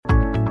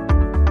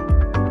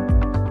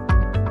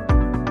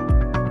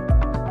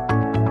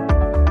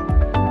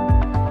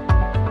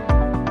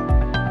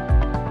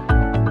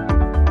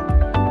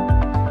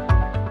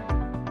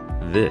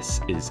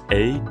This is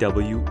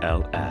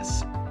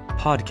AWLS,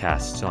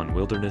 Podcasts on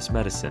Wilderness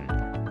Medicine,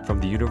 from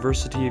the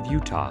University of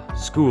Utah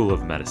School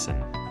of Medicine.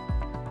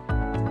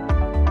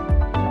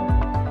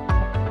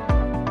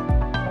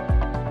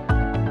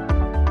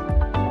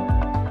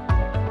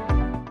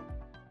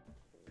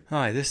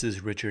 Hi, this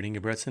is Richard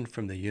Ingebretson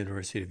from the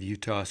University of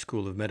Utah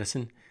School of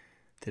Medicine.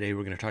 Today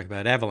we're going to talk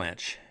about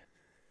avalanche.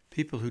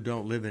 People who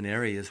don't live in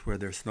areas where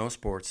there's snow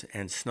sports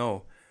and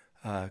snow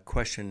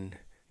question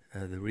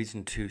the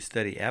reason to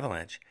study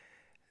avalanche.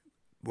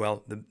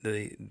 Well,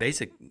 the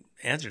basic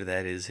answer to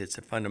that is it's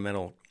a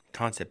fundamental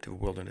concept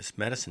of wilderness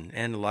medicine,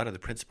 and a lot of the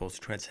principles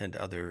transcend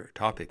other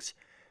topics.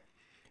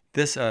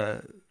 This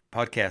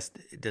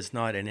podcast does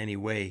not in any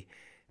way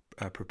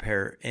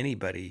prepare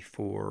anybody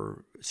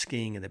for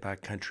skiing in the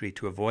backcountry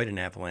to avoid an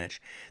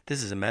avalanche.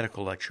 This is a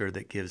medical lecture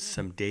that gives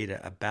some data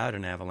about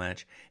an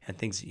avalanche and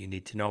things that you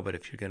need to know. But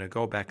if you're going to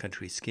go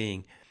backcountry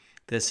skiing,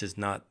 this is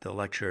not the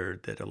lecture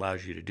that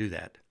allows you to do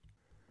that.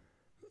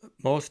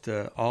 Most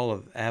all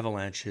of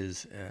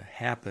avalanches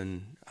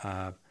happen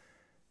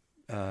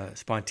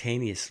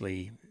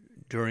spontaneously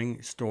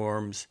during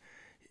storms,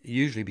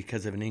 usually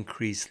because of an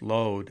increased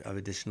load of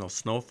additional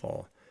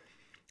snowfall.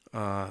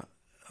 A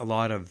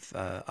lot of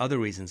other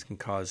reasons can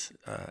cause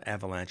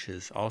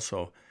avalanches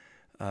also.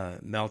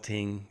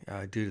 Melting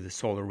due to the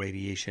solar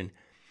radiation,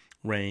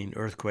 rain,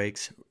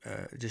 earthquakes,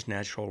 just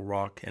natural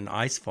rock and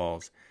ice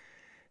falls.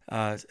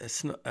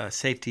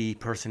 Safety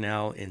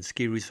personnel in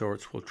ski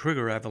resorts will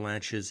trigger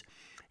avalanches,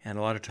 and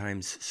a lot of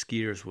times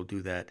skiers will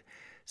do that.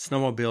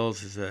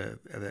 Snowmobiles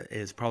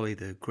is probably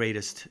the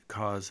greatest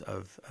cause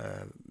of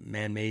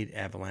man-made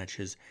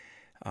avalanches,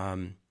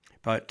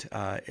 but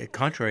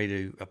contrary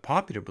to a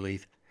popular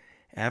belief,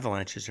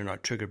 avalanches are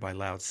not triggered by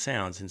loud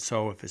sounds, and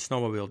so if a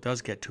snowmobile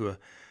does get to a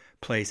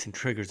place and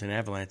triggers an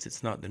avalanche,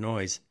 it's not the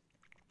noise.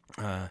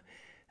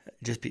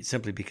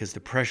 Simply because the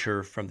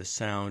pressure from the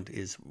sound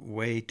is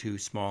way too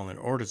small in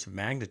orders of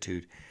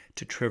magnitude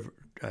to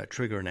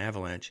trigger an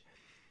avalanche.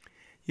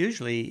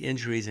 Usually,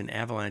 injuries in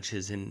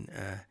avalanches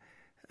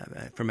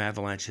from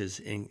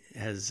avalanches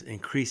has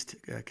increased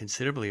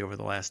considerably over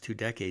the last 2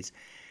 decades.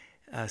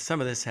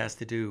 Some of this has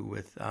to do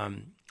with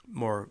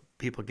more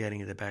people getting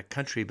into the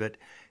backcountry, but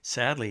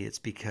sadly, it's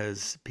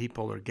because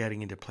people are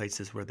getting into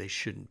places where they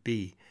shouldn't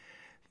be.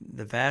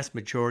 The vast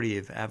majority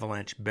of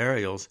avalanche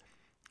burials,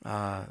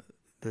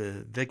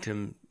 the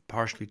victim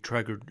partially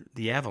triggered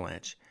the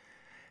avalanche.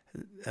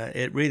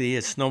 It really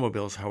is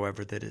snowmobiles,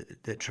 however,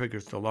 that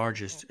triggers the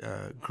largest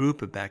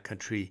group of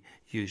backcountry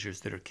users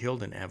that are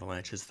killed in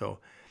avalanches, though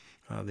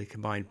the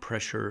combined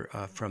pressure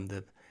from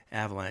the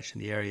avalanche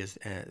in the areas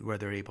where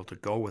they're able to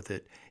go with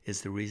it is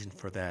the reason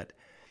for that.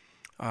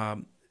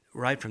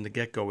 Right from the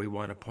get-go, we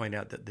want to point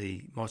out that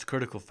the most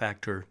critical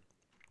factor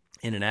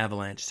in an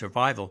avalanche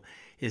survival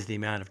is the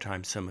amount of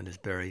time someone is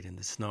buried in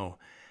the snow.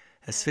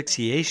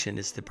 Asphyxiation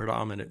is the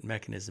predominant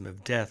mechanism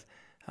of death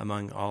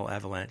among all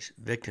avalanche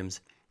victims,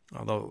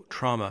 although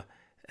trauma,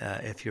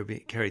 if you're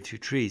being carried through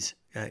trees,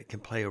 can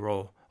play a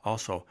role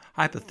also.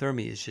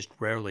 Hypothermia is just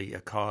rarely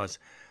a cause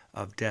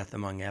of death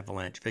among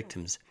avalanche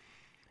victims.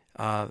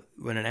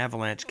 When an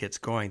avalanche gets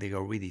going, they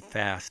go really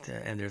fast,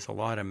 and there's a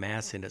lot of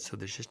mass in it, so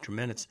there's just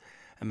tremendous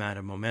amount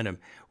of momentum.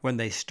 When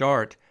they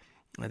start,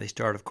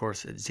 of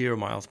course, at 0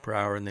 miles per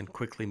hour and then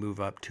quickly move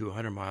up to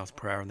 100 miles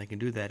per hour, and they can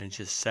do that in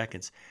just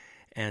seconds.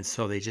 And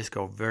so they just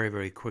go very,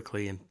 very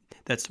quickly, and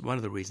that's one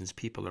of the reasons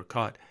people are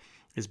caught,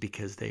 is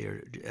because they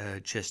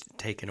are just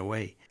taken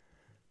away.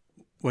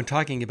 When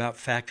talking about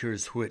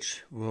factors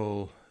which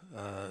will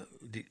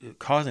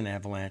cause an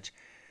avalanche,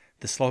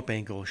 the slope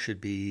angle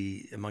should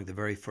be among the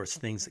very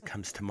first things that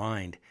comes to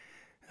mind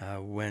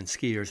when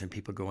skiers and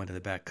people go into the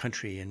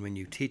backcountry. And when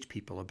you teach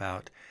people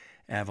about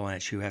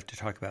avalanche, you have to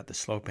talk about the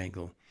slope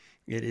angle.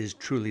 It is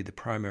truly the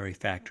primary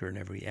factor in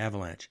every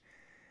avalanche.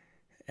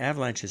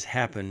 Avalanches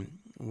happen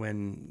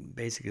when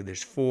basically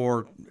there's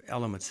 4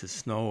 elements of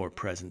snow are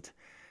present: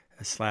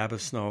 a slab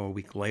of snow, a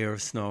weak layer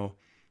of snow,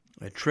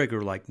 a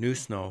trigger like new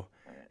snow,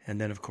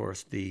 and then, of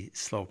course, the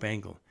slope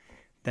angle.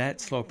 That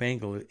slope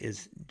angle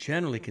is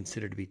generally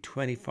considered to be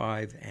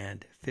 25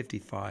 and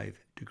 55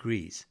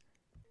 degrees.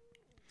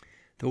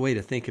 The way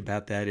to think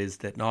about that is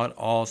that not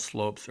all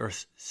slopes are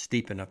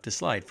steep enough to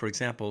slide. For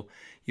example,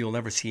 you'll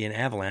never see an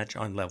avalanche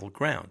on level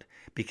ground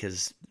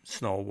because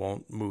snow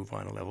won't move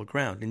on a level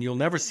ground. And you'll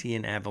never see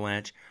an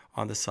avalanche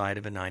on the side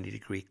of a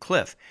 90-degree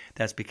cliff.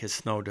 That's because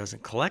snow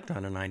doesn't collect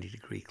on a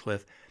 90-degree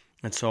cliff,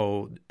 and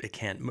so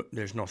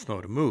there's no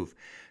snow to move.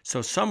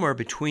 So somewhere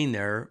between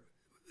there,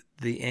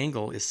 the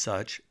angle is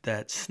such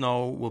that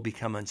snow will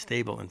become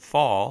unstable and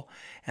fall,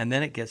 and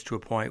then it gets to a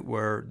point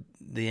where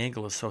the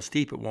angle is so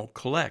steep it won't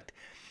collect.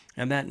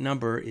 And that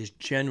number is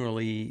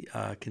generally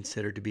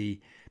considered to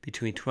be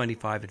between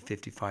 25 and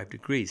 55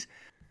 degrees.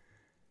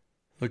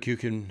 Look, you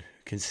can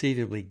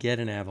conceivably get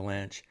an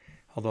avalanche,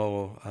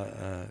 although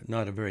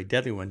not a very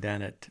deadly one,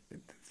 down at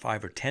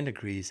 5 or 10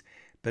 degrees,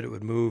 but it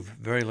would move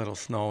very little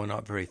snow and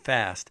not very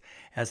fast.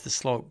 As the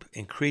slope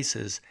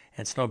increases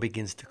and snow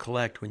begins to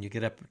collect, when you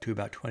get up to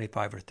about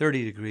 25 or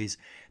 30 degrees,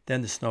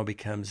 then the snow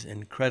becomes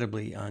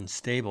incredibly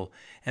unstable.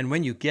 And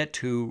when you get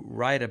to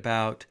right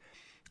about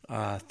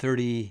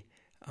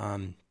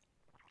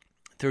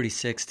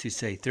 36 to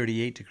say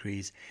 38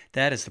 degrees,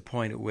 that is the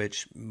point at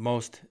which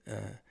most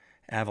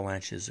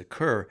avalanches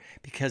occur,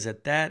 because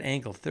at that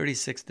angle,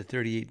 36 to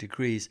 38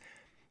 degrees,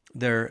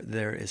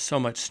 there is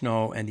so much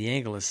snow and the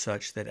angle is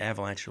such that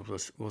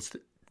avalanches will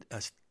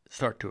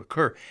start to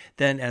occur.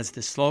 Then as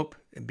the slope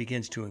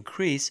begins to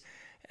increase,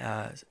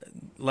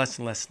 less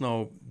and less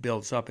snow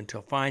builds up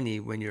until finally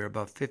when you're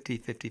above 50,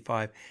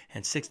 55,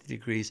 and 60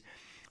 degrees,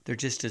 there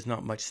just is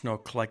not much snow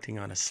collecting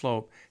on a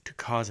slope to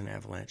cause an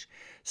avalanche.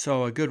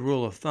 So a good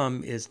rule of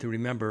thumb is to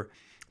remember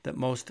that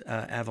most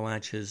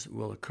avalanches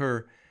will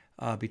occur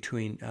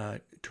between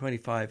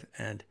 25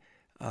 and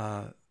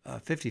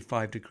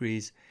 55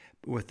 degrees,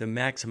 with the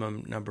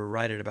maximum number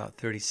right at about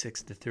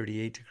 36 to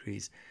 38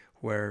 degrees,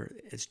 where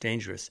it's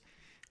dangerous.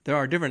 There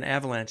are different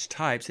avalanche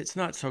types. It's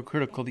not so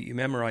critical that you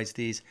memorize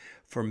these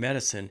for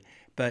medicine,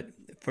 but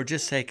for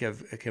just sake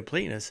of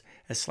completeness,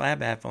 a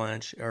slab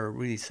avalanche are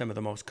really some of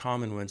the most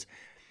common ones.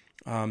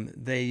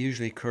 They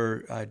usually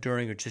occur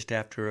during or just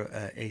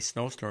after a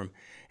snowstorm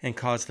and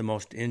cause the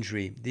most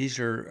injury. These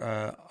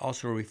are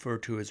also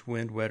referred to as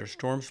wind, wet, or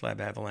storm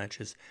slab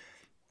avalanches.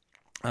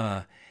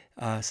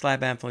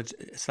 Slab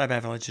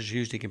avalanches are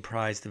usually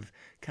comprised of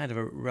kind of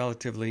a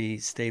relatively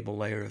stable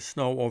layer of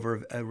snow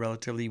over a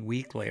relatively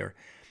weak layer.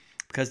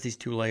 Because these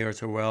two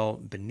layers are well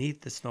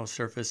beneath the snow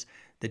surface,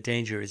 the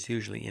danger is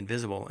usually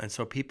invisible, and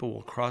so people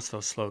will cross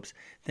those slopes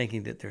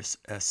thinking that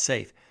they're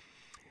safe.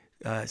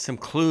 Some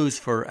clues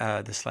for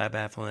the slab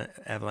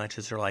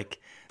avalanches are like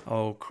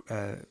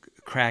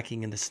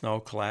cracking in the snow,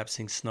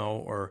 collapsing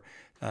snow, or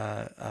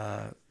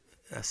a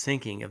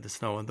sinking of the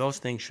snow, and those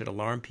things should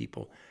alarm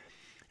people.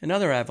 And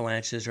other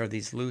avalanches are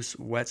these loose,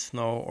 wet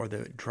snow or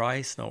the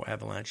dry snow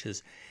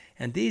avalanches,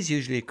 and these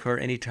usually occur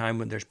anytime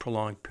when there's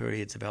prolonged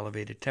periods of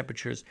elevated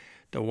temperatures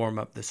to warm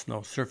up the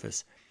snow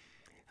surface.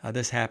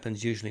 This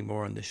happens usually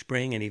more in the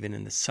spring and even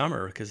in the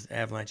summer, because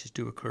avalanches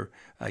do occur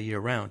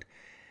year-round.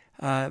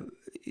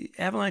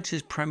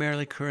 Avalanches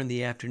primarily occur in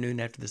the afternoon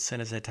after the sun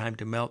has had time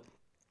to melt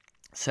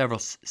several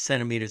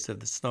centimeters of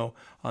the snow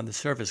on the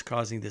surface,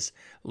 causing this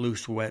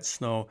loose, wet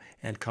snow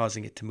and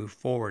causing it to move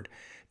forward.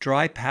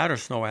 Dry powder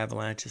snow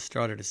avalanches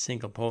start at a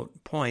single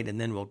point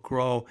and then will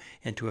grow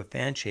into a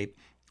fan shape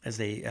as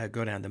they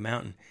go down the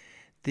mountain.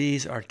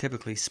 These are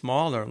typically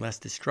smaller and less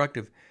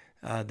destructive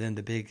than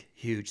the big,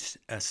 huge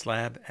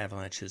slab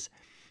avalanches.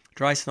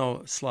 Dry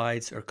snow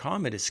slides are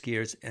common to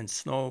skiers and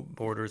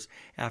snowboarders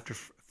after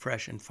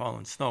fresh and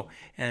fallen snow,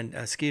 and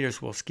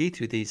skiers will ski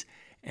through these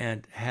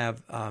and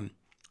have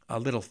a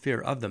little fear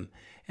of them.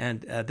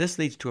 And this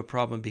leads to a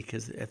problem,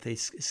 because if they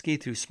ski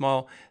through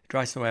small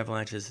dry snow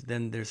avalanches,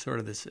 then there's sort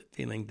of this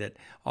feeling that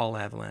all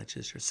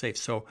avalanches are safe.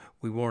 So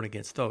we warn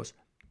against those.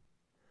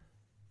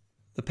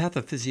 The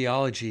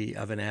pathophysiology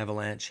of an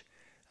avalanche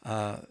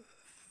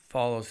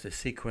follows the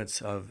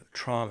sequence of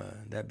trauma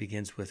that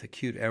begins with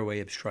acute airway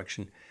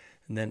obstruction,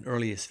 and then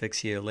early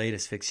asphyxia, late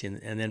asphyxia,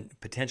 and then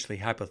potentially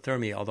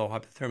hypothermia, although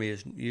hypothermia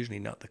is usually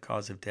not the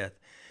cause of death.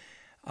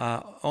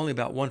 Only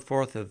about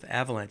 1/4 of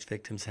avalanche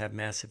victims have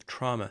massive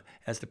trauma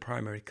as the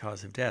primary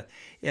cause of death.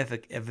 If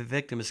a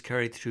victim is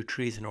carried through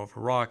trees and over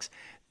rocks,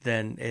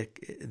 then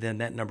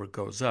that number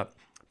goes up.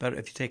 But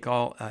if you take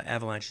all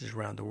avalanches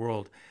around the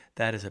world,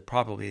 that is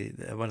probably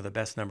one of the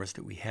best numbers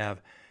that we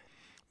have.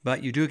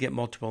 But you do get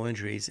multiple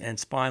injuries, and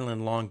spinal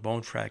and long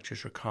bone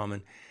fractures are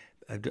common.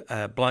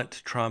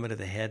 Blunt trauma to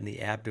the head and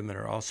the abdomen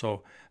are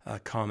also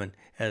common,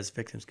 as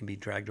victims can be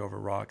dragged over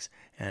rocks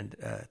and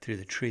through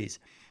the trees.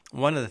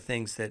 One of the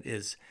things that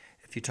is,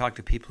 if you talk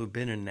to people who've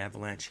been in an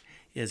avalanche,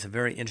 is a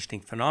very interesting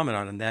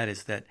phenomenon, and that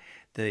is that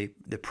the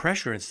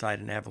pressure inside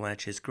an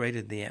avalanche is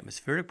greater than the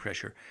atmospheric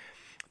pressure.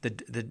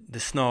 The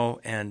snow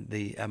and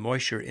the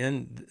moisture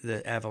in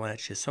the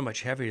avalanche is so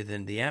much heavier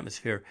than the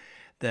atmosphere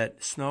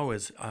that snow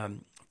is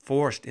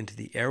forced into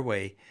the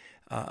airway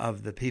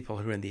of the people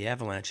who are in the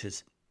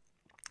avalanches.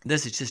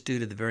 This is just due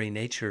to the very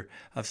nature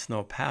of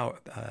snow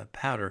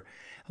powder.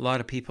 A lot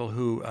of people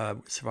who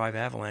survive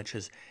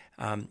avalanches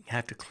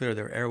have to clear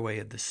their airway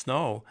of the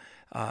snow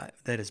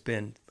that has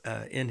been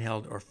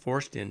inhaled or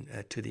forced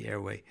into the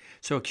airway.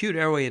 So acute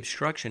airway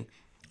obstruction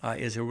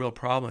is a real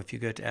problem if you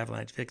go to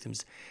avalanche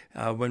victims.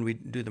 When we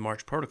do the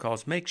march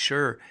protocols, make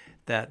sure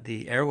that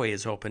the airway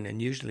is open,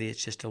 and usually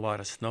it's just a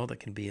lot of snow that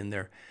can be in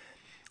there.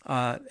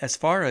 As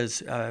far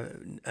as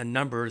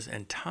numbers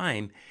and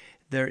time,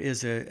 there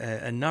is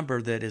a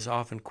number that is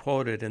often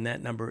quoted, and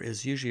that number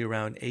is usually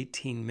around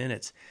 18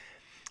 minutes.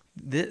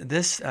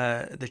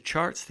 The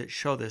charts that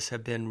show this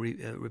have been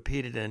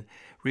repeated and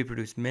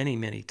reproduced many,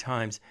 many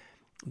times,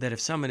 that if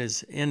someone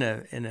is in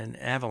an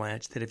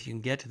avalanche, that if you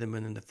can get to them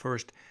within the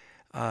first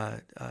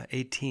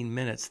 18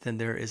 minutes, then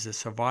there is a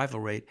survival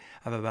rate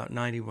of about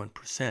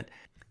 91%.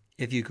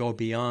 If you go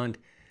beyond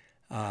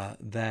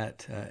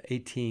that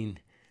 18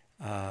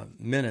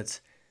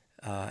 minutes,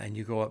 and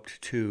you go up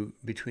to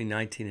between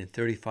 19 and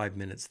 35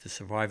 minutes, the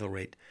survival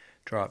rate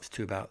drops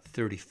to about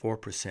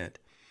 34%.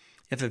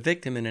 If a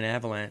victim in an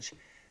avalanche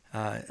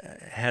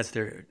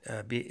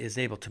is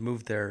able to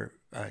move their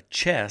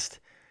chest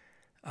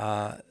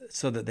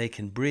so that they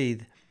can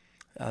breathe,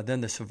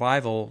 then the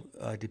survival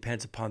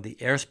depends upon the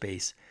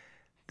airspace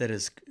that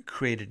is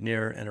created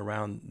near and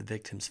around the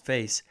victim's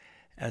face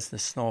as the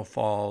snow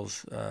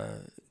falls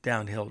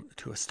downhill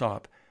to a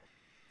stop.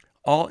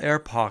 All air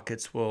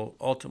pockets will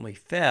ultimately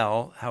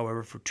fail,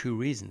 however, for two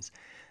reasons.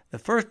 The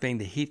first being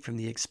the heat from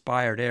the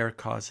expired air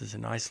causes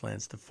an ice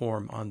lens to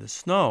form on the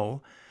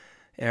snow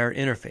air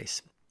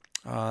interface.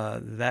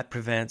 That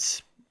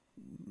prevents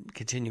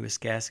continuous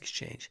gas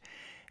exchange.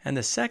 And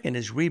the second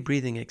is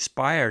rebreathing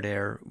expired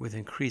air with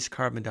increased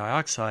carbon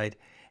dioxide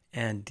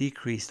and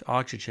decreased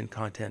oxygen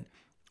content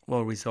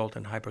will result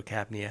in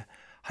hypercapnia,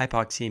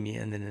 hypoxemia,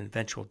 and an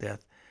eventual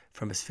death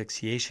from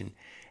asphyxiation.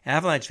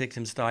 Avalanche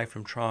victims die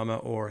from trauma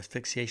or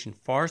asphyxiation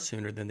far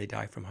sooner than they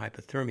die from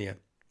hypothermia.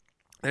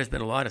 There's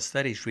been a lot of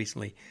studies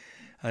recently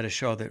to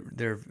show that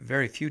there are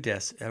very few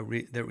deaths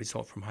that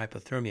result from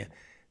hypothermia.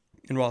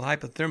 And while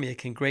hypothermia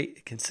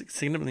can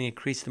significantly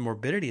increase the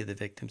morbidity of the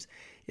victims,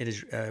 it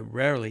is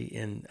rarely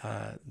in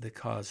the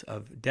cause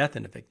of death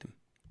in a victim.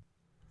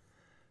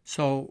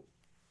 So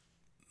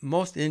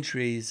most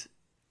injuries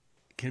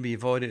can be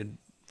avoided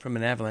from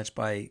an avalanche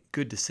by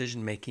good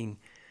decision making,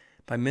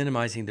 by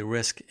minimizing the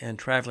risk and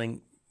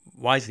traveling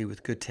wisely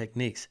with good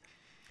techniques.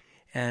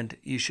 And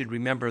you should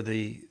remember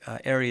the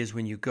areas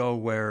when you go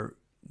where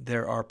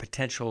there are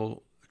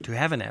potential to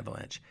have an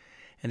avalanche.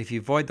 And if you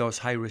avoid those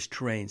high-risk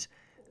terrains,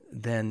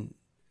 then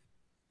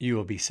you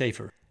will be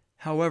safer.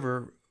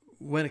 However,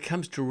 when it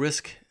comes to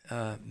risk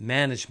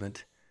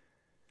management,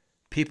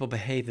 people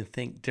behave and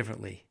think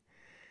differently.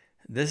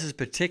 This is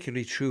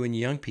particularly true in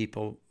young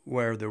people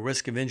where the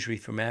risk of injury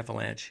from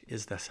avalanche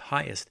is the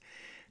highest.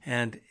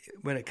 And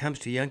when it comes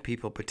to young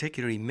people,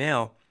 particularly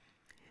male,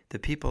 the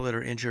people that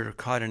are injured or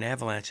caught in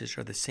avalanches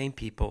are the same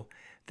people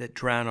that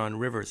drown on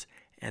rivers.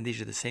 And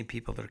these are the same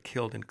people that are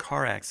killed in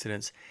car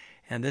accidents.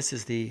 And this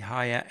is the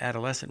high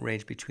adolescent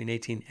range between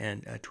 18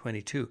 and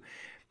 22.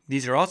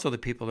 These are also the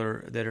people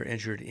that are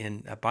injured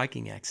in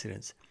biking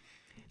accidents.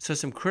 So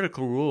some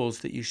critical rules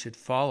that you should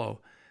follow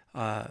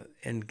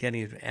in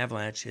getting an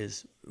avalanche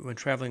is when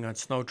traveling on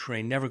snow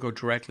terrain, never go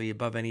directly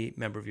above any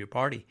member of your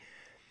party.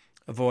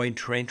 Avoid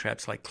terrain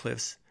traps like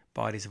cliffs,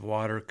 bodies of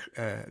water,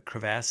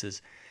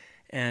 crevasses,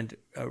 and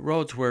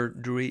roads where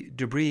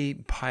debris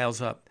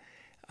piles up.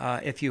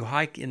 If you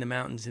hike in the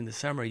mountains in the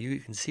summer, you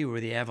can see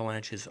where the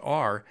avalanches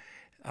are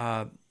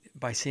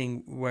by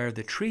seeing where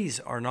the trees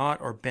are not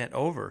or bent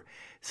over.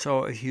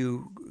 So if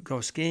you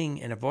go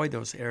skiing and avoid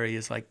those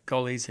areas like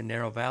gullies and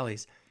narrow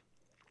valleys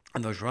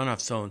and those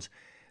runoff zones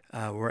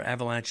where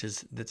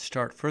avalanches that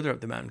start further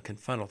up the mountain can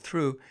funnel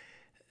through,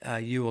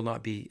 you will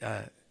not be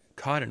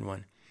caught in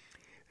one.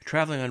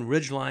 Traveling on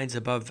ridge lines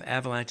above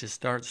avalanche's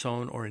start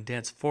zone or in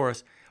dense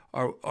forests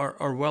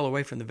are well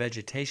away from the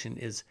vegetation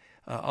is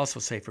also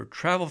safer.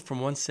 Travel from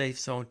one safe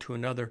zone to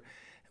another,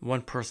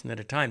 one person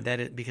at a time. That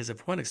is because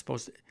if one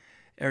exposed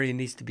area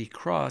needs to be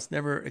crossed,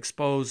 never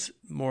expose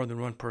more than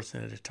one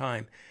person at a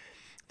time.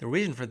 The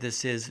reason for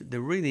this is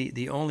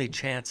the only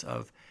chance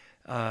of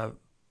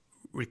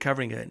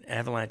recovering an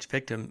avalanche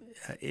victim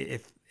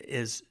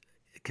is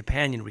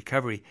companion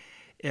recovery.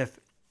 If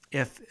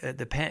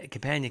the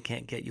companion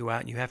can't get you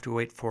out and you have to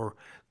wait for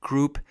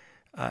group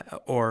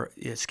or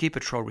ski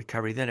patrol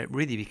recovery, then it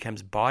really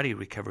becomes body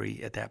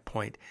recovery at that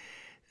point.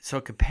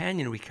 So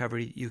companion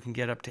recovery, you can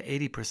get up to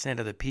 80%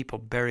 of the people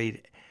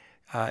buried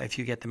if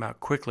you get them out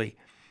quickly.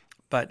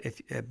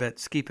 But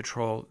ski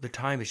patrol, the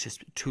time is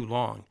just too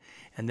long,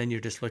 and then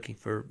you're just looking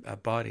for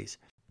bodies.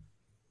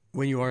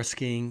 When you are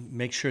skiing,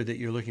 make sure that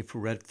you're looking for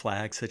red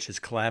flags such as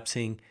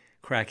collapsing,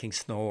 cracking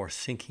snow, or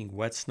sinking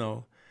wet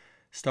snow.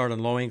 Start on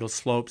low-angle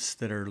slopes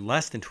that are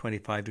less than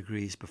 25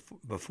 degrees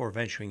before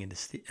venturing into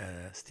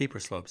steeper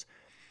slopes.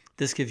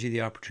 This gives you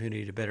the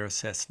opportunity to better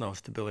assess snow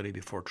stability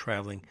before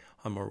traveling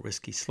on more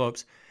risky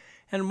slopes.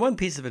 And one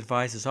piece of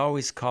advice is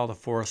always call the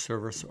Forest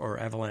Service or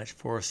avalanche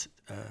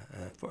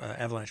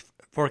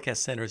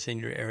forecast centers in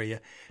your area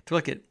to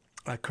look at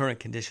current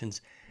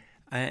conditions.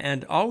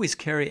 And always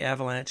carry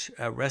avalanche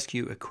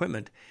rescue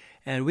equipment.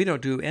 And we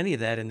don't do any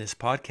of that in this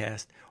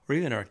podcast or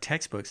even our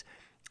textbooks.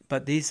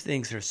 But these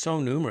things are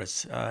so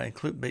numerous.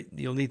 But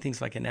you'll need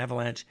things like an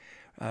avalanche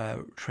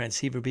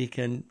transceiver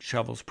beacon,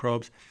 shovels,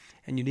 probes,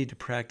 and you need to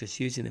practice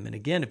using them. And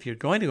again, if you're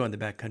going to go in the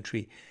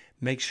backcountry,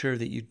 make sure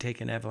that you take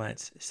an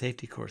avalanche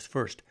safety course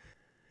first.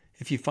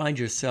 If you find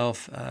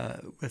yourself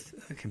with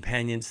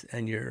companions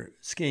and you're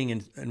skiing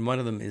and one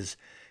of them is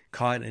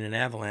caught in an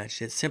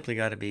avalanche, it's simply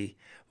got to be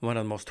one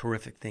of the most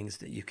horrific things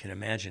that you can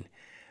imagine.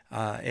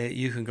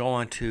 You can go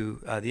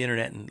onto the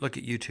internet and look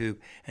at YouTube,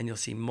 and you'll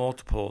see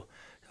multiple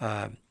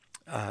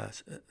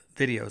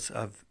videos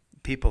of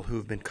people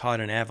who've been caught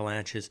in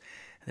avalanches.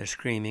 They're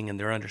screaming and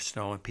they're under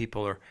snow, and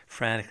people are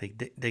frantically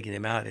digging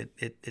them out.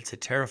 It's a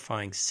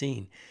terrifying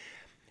scene.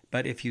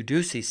 But if you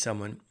do see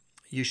someone,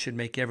 you should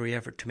make every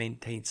effort to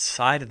maintain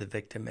sight of the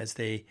victim as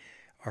they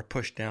are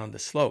pushed down the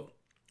slope.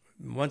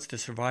 Once the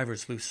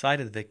survivors lose sight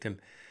of the victim,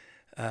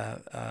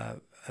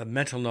 a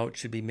mental note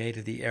should be made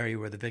of the area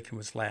where the victim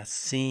was last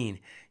seen,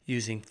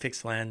 using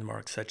fixed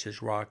landmarks such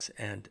as rocks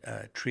and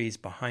trees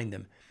behind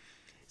them.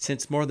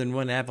 Since more than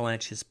one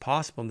avalanche is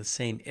possible in the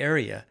same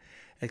area,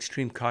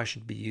 extreme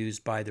caution should be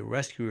used by the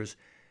rescuers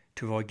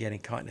to avoid getting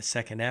caught in a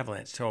second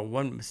avalanche. So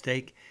one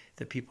mistake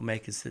that people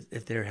make is that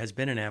if there has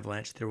been an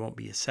avalanche, there won't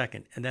be a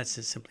second, and that's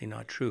just simply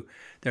not true.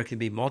 There can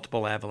be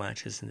multiple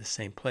avalanches in the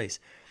same place.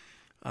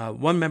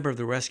 One member of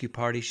the rescue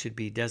party should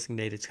be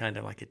designated kind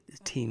of like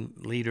a team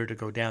leader to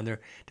go down there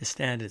to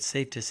stand at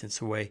safe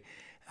distance away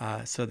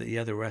so that the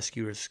other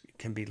rescuers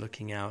can be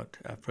looking out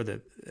for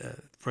the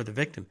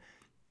victim.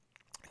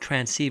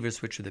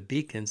 Transceivers, which are the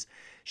beacons,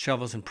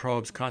 shovels, and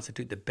probes,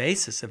 constitute the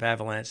basis of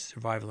avalanche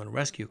survival and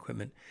rescue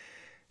equipment.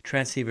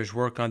 Transceivers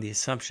work on the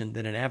assumption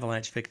that an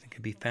avalanche victim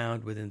can be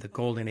found within the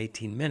golden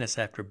 18 minutes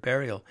after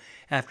burial.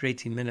 After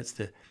 18 minutes,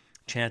 the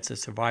chance of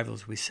survival,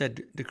 as we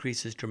said,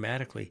 decreases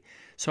dramatically.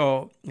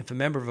 So if a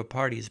member of a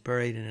party is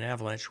buried in an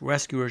avalanche,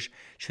 rescuers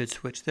should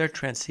switch their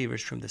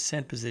transceivers from the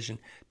send position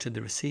to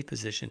the receive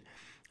position,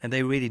 and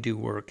they really do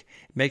work.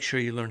 Make sure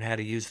you learn how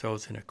to use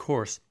those in a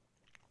course.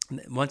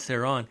 Once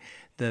they're on,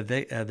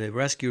 the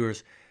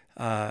rescuers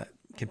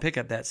can pick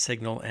up that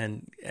signal,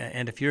 and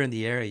if you're in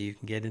the area, you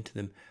can get into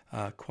them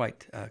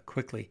quite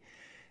quickly.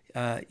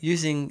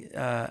 Using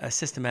a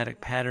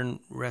systematic pattern,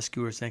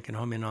 rescuers then can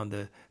home in on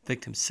the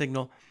victim's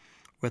signal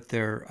with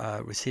their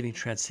receiving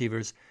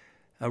transceivers.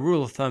 A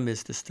rule of thumb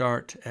is to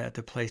start at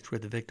the place where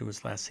the victim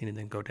was last seen and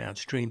then go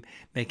downstream,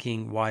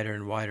 making wider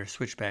and wider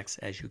switchbacks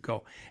as you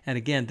go. And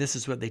again, this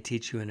is what they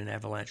teach you in an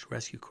avalanche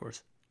rescue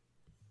course.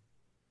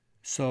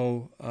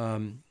 So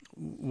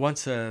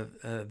once a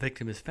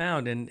victim is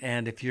found,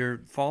 and if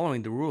you're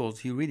following the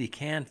rules, you really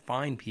can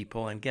find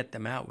people and get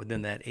them out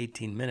within that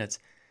 18 minutes.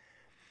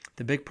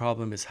 The big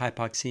problem is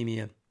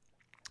hypoxemia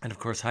and, of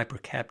course,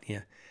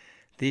 hypercapnia.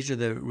 These are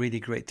the really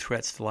great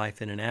threats to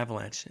life in an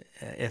avalanche.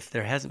 If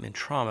there hasn't been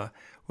trauma,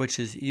 which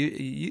is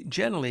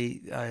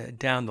generally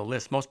down the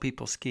list, most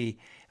people ski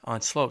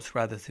on slopes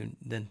rather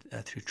than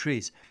through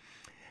trees.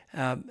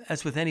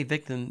 As with any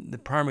victim, the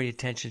primary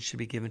attention should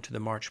be given to the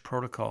march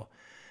protocol.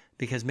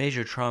 Because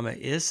major trauma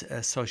is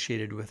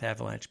associated with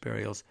avalanche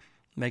burials,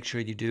 make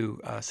sure you do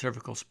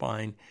cervical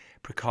spine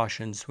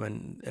precautions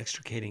when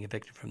extricating a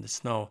victim from the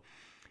snow.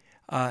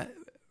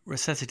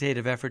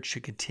 Resuscitative efforts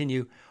should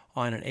continue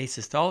on an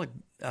asystolic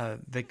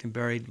victim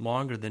buried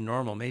longer than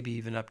normal, maybe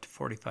even up to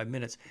 45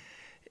 minutes,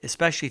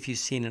 especially if you've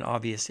seen an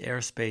obvious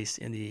airspace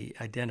in the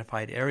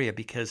identified area,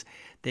 because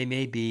they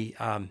may be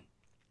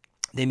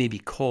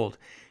cold.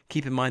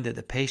 Keep in mind that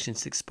the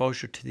patient's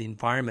exposure to the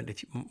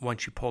environment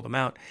once you pull them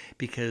out,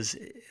 because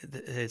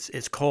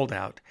it's cold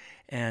out.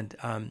 And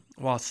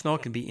while snow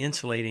can be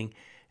insulating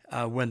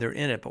when they're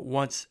in it, but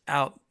once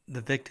out,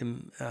 the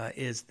victim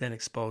is then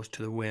exposed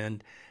to the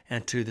wind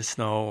and to the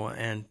snow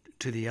and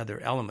to the other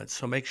elements.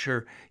 So make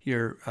sure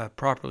you're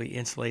properly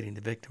insulating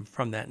the victim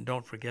from that, and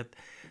don't forget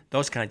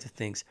those kinds of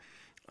things.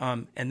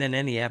 And then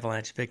any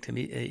avalanche victim,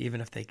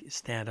 even if they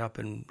stand up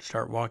and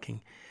start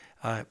walking,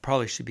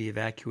 probably should be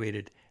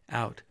evacuated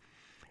out.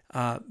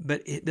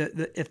 But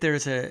if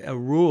there's a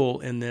rule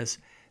in this,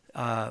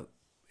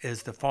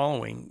 is the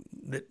following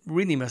that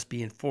really must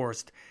be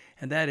enforced,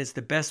 and that is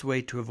the best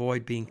way to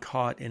avoid being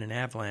caught in an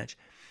avalanche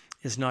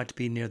is not to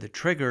be near the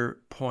trigger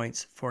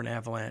points for an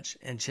avalanche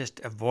and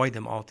just avoid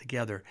them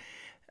altogether.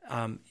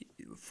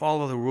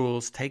 Follow the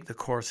rules, take the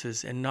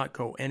courses, and not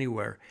go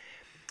anywhere.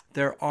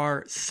 There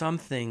are some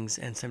things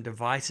and some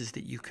devices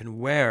that you can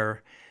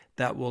wear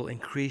that will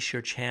increase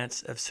your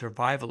chance of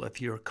survival if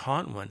you're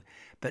caught in one.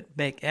 But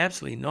make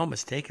absolutely no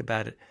mistake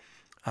about it,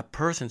 a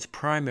person's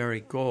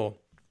primary goal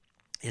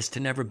is to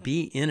never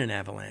be in an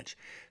avalanche.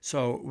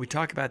 So we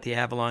talk about the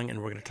Avalon, and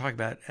we're going to talk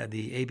about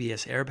the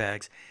ABS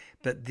airbags,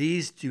 but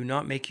these do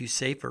not make you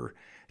safer.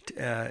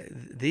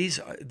 These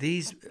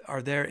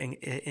are there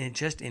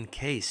just in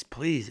case.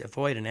 Please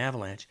avoid an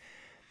avalanche.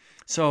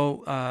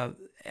 So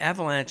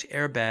avalanche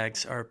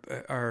airbags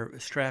are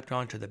strapped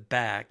onto the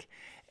back,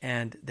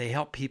 and they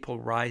help people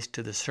rise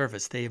to the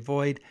surface. They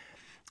avoid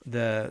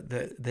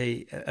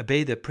they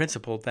obey the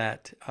principle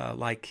that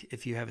like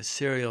if you have a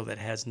cereal that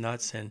has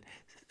nuts and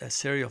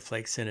cereal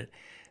flakes in it,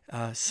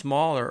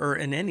 smaller, or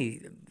in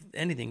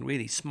anything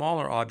really,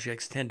 smaller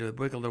objects tend to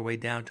wiggle their way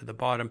down to the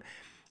bottom.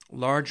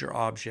 Larger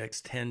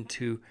objects tend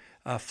to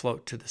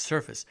float to the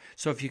surface.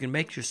 So if you can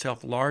make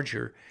yourself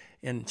larger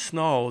in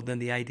snow, then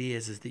the idea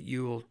is that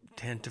you will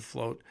tend to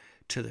float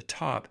to the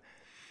top.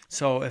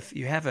 So if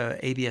you have an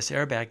ABS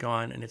airbag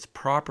on and it's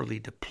properly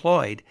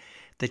deployed,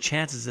 the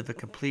chances of a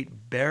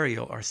complete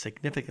burial are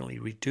significantly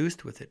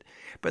reduced with it.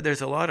 But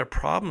there's a lot of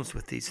problems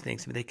with these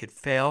things. I mean, they could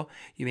fail.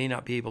 You may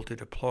not be able to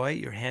deploy.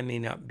 Your hand may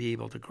not be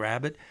able to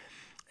grab it.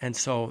 And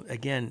so,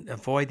 again,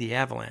 avoid the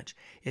avalanche.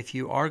 If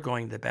you are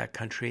going to the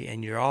backcountry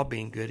and you're all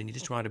being good and you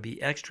just want to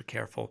be extra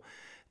careful,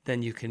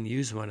 then you can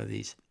use one of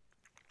these.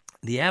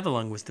 The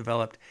Avalon was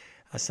developed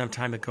some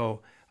time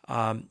ago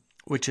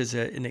which is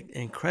an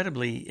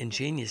incredibly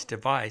ingenious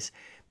device,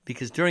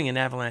 because during an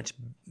avalanche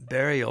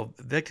burial,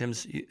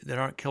 victims that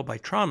aren't killed by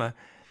trauma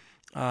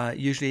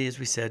usually, as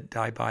we said,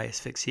 die by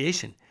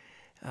asphyxiation.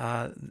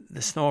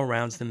 The snow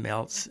around them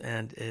melts,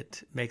 and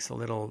it makes a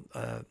little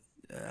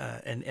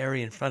an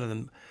area in front of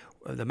them,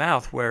 the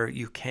mouth, where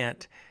you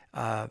can't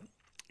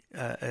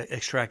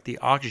extract the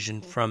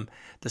oxygen from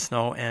the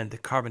snow, and the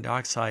carbon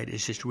dioxide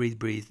is just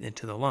rebreathed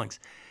into the lungs.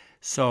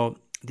 So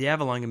the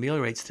avalon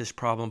ameliorates this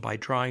problem by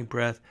drawing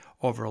breath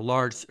over a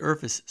large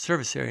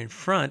surface area in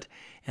front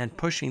and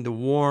pushing the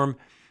warm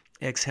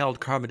exhaled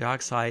carbon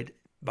dioxide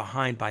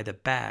behind by the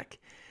back.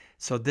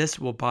 So this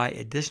will buy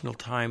additional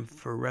time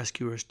for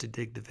rescuers to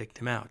dig the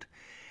victim out.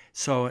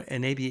 So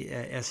an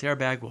ABS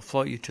airbag will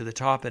float you to the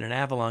top, and an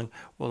avalon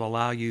will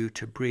allow you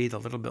to breathe a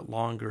little bit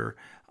longer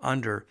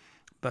under.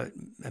 But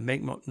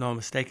make no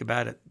mistake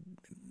about it,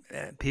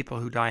 people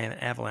who die in an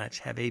avalanche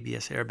have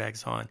ABS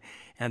airbags on,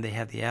 and they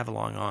have the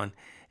avalon on,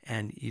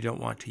 and you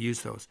don't want to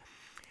use those.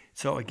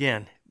 So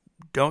again,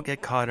 don't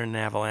get caught in an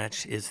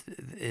avalanche is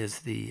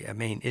the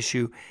main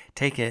issue.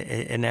 Take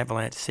an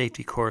avalanche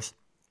safety course.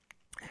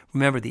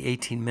 Remember the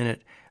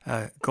 18-minute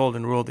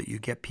golden rule that you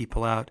get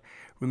people out.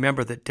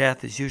 Remember that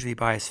death is usually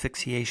by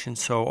asphyxiation,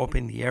 so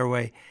opening the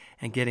airway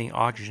and getting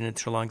oxygen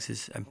into the lungs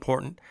is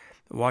important.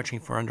 Watching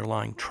for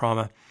underlying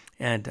trauma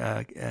and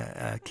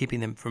keeping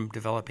them from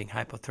developing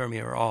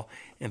hypothermia are all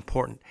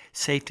important.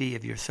 Safety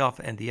of yourself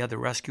and the other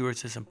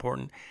rescuers is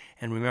important.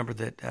 And remember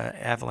that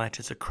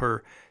avalanches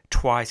occur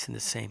twice in the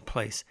same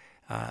place,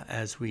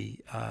 as we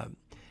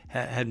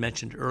had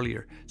mentioned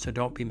earlier. So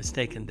don't be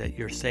mistaken that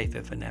you're safe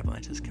if an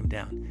avalanche has come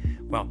down.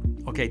 Well,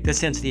 okay,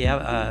 this ends the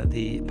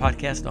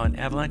podcast on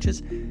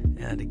avalanches.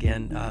 And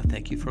again,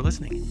 thank you for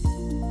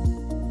listening.